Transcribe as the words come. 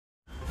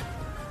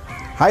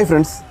Hi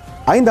friends,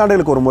 5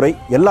 ஆண்டுகளுக்கு ஒரு முறை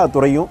எல்லா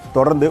துறையும்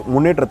தொடர்ந்து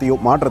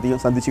முன்னேற்றத்தையும்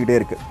மாற்றத்தையும் சந்திச்சுக்கிட்டே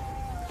இருக்குது.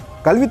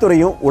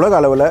 கல்வித்துறையும் உலக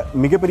அளவில்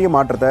மிகப்பெரிய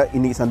மாற்றத்தை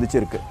இன்றைக்கி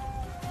சந்திச்சிருக்கு.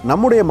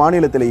 நம்முடைய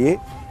மாநிலத்திலேயே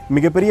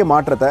மிகப்பெரிய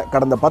மாற்றத்தை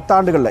கடந்த 10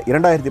 ஆண்டுகளில்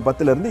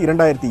 2010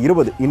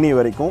 2020 இன்னைய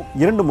வரைக்கும்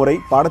 2 முறை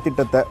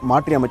பாடத்திட்டத்தை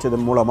மாற்றி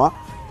அமைச்சதன் மூலமாக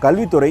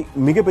கல்வித்துறை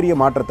மிகப்பெரிய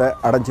மாற்றத்தை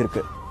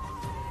அடைஞ்சிருக்கு.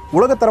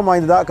 உலகத்தரம்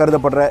வாய்ந்ததாக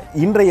கருதப்படுற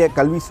இன்றைய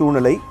கல்வி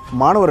சூழ்நிலை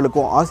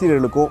மாணவர்களுக்கும்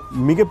ஆசிரியர்களுக்கும்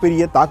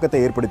மிகப்பெரிய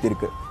தாக்கத்தை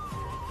ஏற்படுத்தியிருக்கு.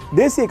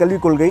 தேசிய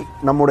கல்விக் கொள்கை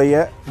நம்முடைய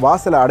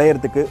வாசலை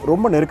அடையிறதுக்கு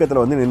ரொம்ப நெருக்கத்தில்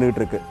நின்றுகிட்டு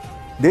இருக்கு.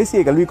 தேசிய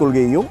கல்விக்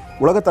கொள்கையையும்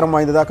உலகத்தரம்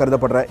வாய்ந்ததாக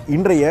கருதப்படுற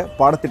இன்றைய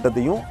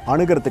பாடத்திட்டத்தையும்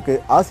அணுகிறதுக்கு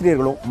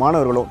ஆசிரியர்களும்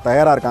மாணவர்களும்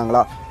தயாராக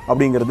இருக்காங்களா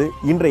அப்படிங்கிறது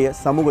இன்றைய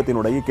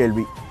சமூகத்தினுடைய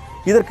கேள்வி.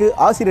 இதற்கு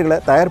ஆசிரியர்களை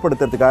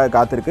தயார்படுத்துறதுக்காக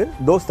காத்திருக்கு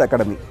தோஸ்த்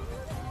அகாடமி.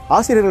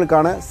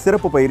 ஆசிரியர்களுக்கான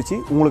சிறப்பு பயிற்சி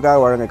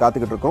உங்களுக்காக வழங்க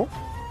காத்துக்கிட்டு இருக்கோம்.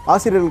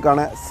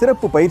 ஆசிரியர்களுக்கான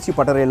சிறப்பு பயிற்சி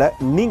பட்டறையில்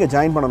நீங்கள்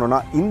ஜாயின்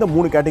பண்ணணும்னா இந்த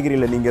 3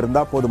 கேட்டகரியில் நீங்கள்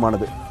இருந்தால்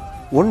போதுமானது.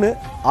 ஒன்று,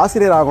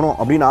 ஆசிரியர் ஆகணும்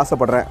அப்படின்னு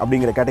ஆசைப்படுறேன்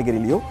அப்படிங்கிற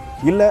கேட்டகரியிலையோ,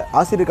 இல்லை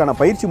ஆசிரியருக்கான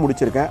பயிற்சி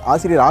முடிச்சிருக்கேன்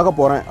ஆசிரியர் ஆக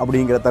போகிறேன்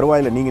அப்படிங்கிற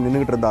தருவாயில் நீங்கள்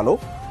நின்றுக்கிட்டு இருந்தாலோ,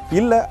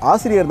 இல்லை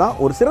ஆசிரியர் தான்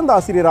ஒரு சிறந்த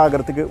ஆசிரியர்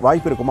ஆகிறதுக்கு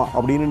வாய்ப்பு இருக்குமா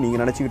அப்படின்னு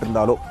நீங்கள் நினச்சிக்கிட்டு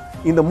இருந்தாலோ,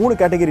 இந்த 3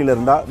 கேட்டகரியில்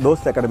இருந்தால்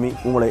தோஸ்த் அகாடமி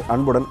உங்களை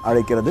அன்புடன்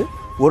அழைக்கிறது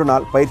ஒரு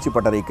நாள் பயிற்சி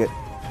பட்டறைக்கு.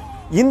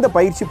 இந்த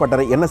பயிற்சி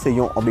பட்டறை என்ன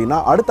செய்யும் அப்படின்னா,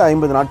 அடுத்த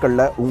 50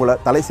 நாட்களில் உங்களை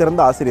தலை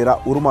சிறந்த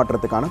ஆசிரியராக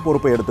உருமாற்றத்துக்கான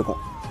பொறுப்பை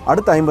எடுத்துக்கும்.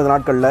 அடுத்த 50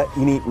 நாட்களில்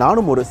இனி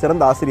நானும் ஒரு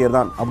சிறந்த ஆசிரியர்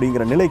தான்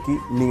அப்படிங்கிற நிலைக்கு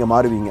நீங்கள்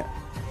மாறுவீங்க.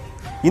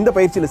 இந்த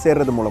பயிற்சியில்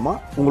சேர்றது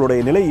மூலமாக உங்களுடைய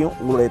நிலையும்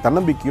உங்களுடைய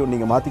தன்னம்பிக்கையும்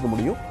நீங்கள் மாற்றிக்க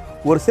முடியும்.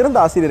 ஒரு சிறந்த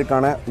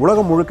ஆசிரியருக்கான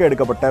உலகம் முழுக்க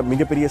எடுக்கப்பட்ட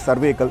மிகப்பெரிய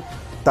சர்வேக்கள்,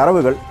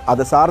 தரவுகள்,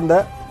 அதை சார்ந்த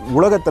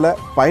உலகத்தில்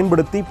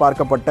பயன்படுத்தி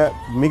பார்க்கப்பட்ட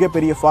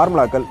மிகப்பெரிய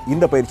ஃபார்முலாக்கள்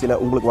இந்த பயிற்சியில்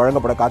உங்களுக்கு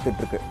வழங்கப்பட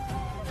காத்துட்ருக்கு.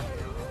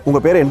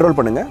 உங்கள் பேரை என்ரோல்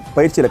பண்ணுங்கள்,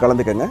 பயிற்சியில்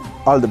கலந்துக்கங்க.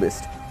 All the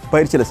best.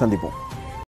 பயிற்சியில் சந்திப்போம்.